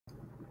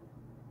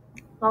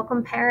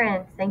Welcome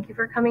parents. Thank you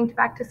for coming to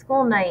back to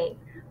school night.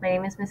 My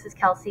name is Mrs.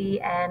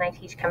 Kelsey and I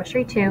teach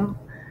Chemistry 2.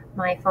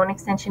 My phone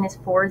extension is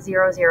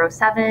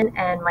 4007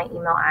 and my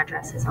email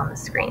address is on the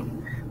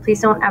screen. Please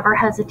don't ever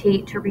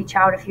hesitate to reach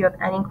out if you have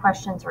any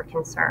questions or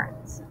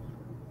concerns.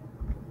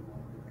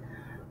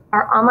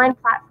 Our online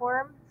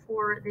platform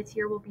for this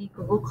year will be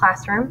Google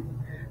Classroom.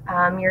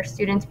 Your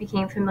students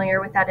became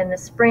familiar with that in the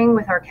spring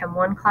with our Chem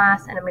 1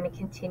 class, and I'm going to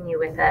continue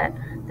with it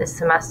this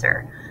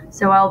semester.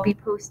 So I'll be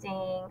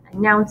posting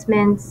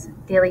announcements,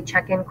 daily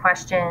check-in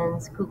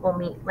questions, Google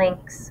Meet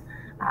links,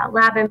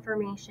 lab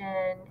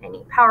information,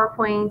 any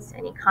PowerPoints,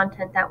 any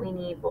content that we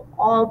need will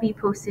all be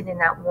posted in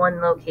that one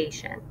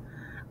location.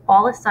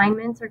 All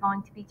assignments are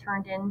going to be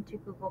turned into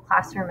Google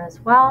Classroom as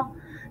well.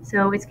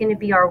 So it's going to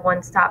be our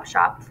one-stop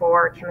shop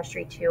for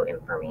Chemistry 2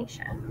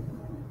 information.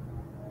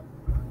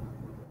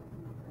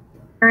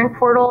 Parent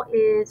Portal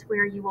is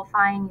where you will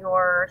find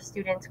your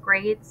students'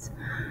 grades.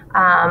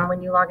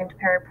 When you log into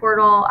Parent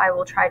Portal, I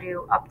will try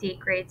to update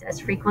grades as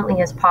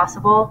frequently as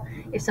possible.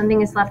 If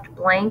something is left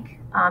blank,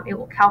 it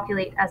will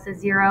calculate as a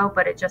 0,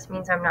 but it just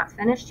means I'm not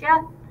finished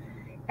yet.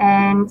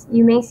 And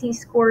you may see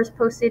scores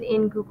posted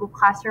in Google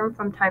Classroom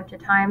from time to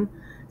time.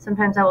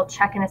 Sometimes I will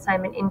check an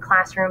assignment in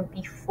Classroom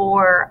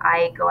before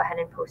I go ahead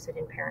and post it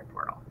in Parent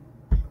Portal.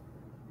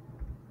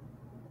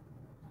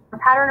 Our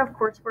pattern of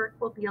coursework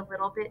will be a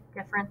little bit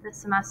different this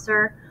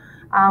semester.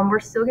 We're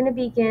still going to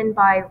begin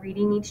by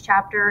reading each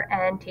chapter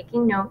and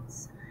taking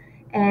notes.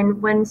 And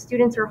when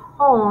students are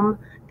home,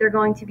 they're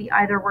going to be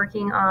either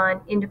working on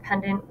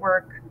independent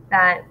work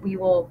that we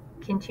will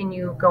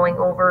continue going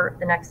over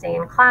the next day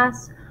in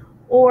class,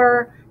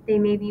 or they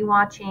may be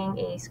watching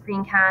a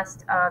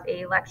screencast of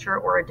a lecture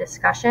or a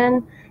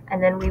discussion,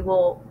 and then we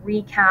will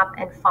recap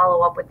and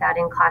follow up with that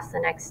in class the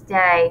next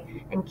day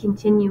and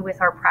continue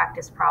with our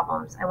practice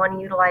problems. I want to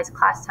utilize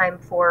class time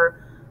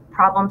for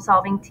problem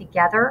solving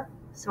together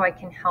so I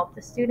can help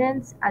the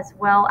students, as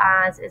well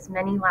as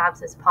many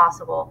labs as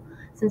possible,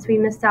 since we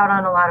missed out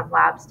on a lot of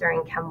labs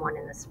during Chem 1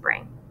 in the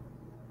spring.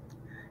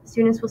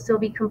 Students will still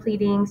be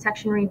completing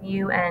section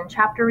review and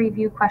chapter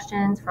review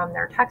questions from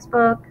their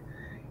textbook,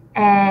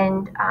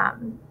 and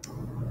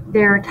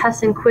their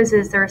tests and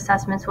quizzes, their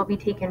assessments will be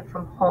taken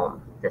from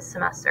home this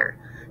semester.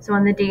 So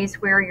on the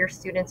days where your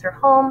students are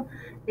home,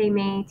 they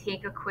may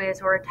take a quiz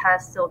or a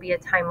test. There'll be a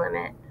time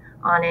limit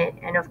on it,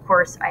 and of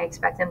course, I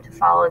expect them to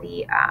follow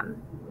the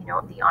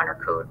the honor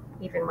code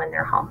even when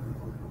they're home.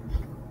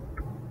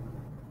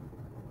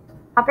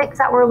 Topics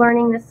that we're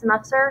learning this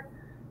semester: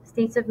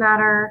 states of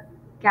matter,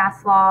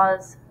 gas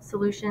laws,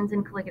 solutions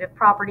and colligative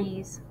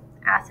properties,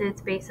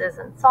 acids, bases,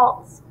 and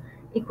salts,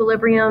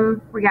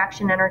 equilibrium,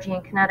 reaction energy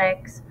and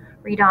kinetics,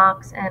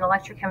 redox and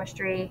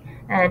electrochemistry,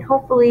 and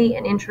hopefully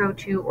an intro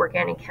to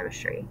organic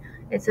chemistry.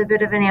 It's a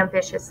bit of an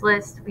ambitious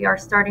list. We are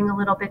starting a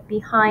little bit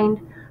behind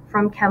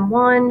from Chem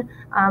 1,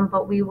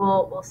 but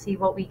we'll see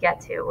what we get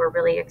to. We're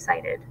really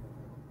excited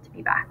to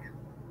be back.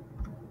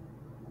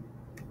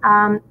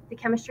 The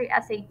chemistry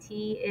SAT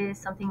is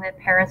something that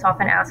parents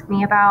often ask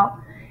me about.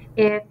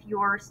 If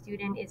your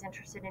student is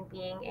interested in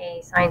being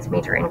a science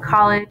major in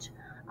college,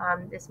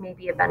 this may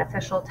be a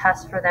beneficial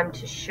test for them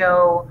to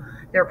show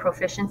their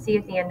proficiency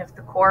at the end of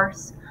the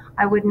course.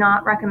 I would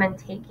not recommend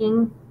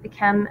taking the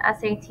Chem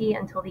SAT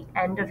until the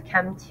end of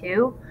Chem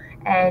 2,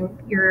 and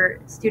your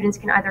students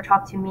can either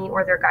talk to me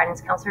or their guidance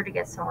counselor to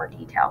get some more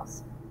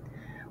details.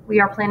 We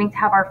are planning to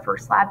have our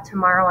first lab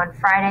tomorrow on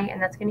Friday,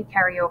 and that's going to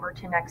carry over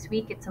to next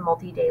week. It's a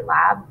multi-day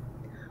lab.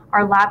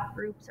 Our lab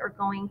groups are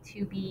going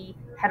to be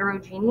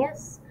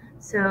heterogeneous,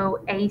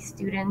 so A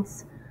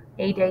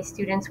day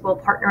students will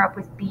partner up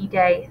with B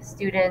day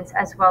students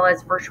as well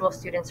as virtual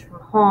students from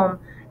home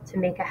to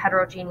make a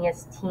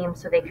heterogeneous team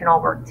so they can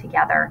all work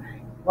together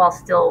while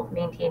still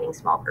maintaining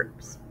small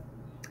groups.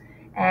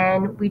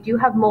 And we do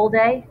have Mole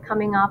Day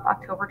coming up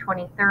October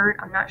 23rd.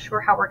 I'm not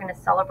sure how we're going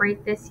to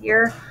celebrate this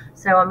year,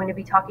 so I'm going to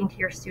be talking to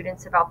your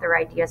students about their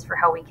ideas for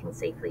how we can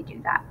safely do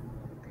that.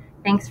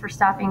 Thanks for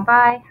stopping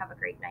by. Have a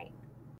great night.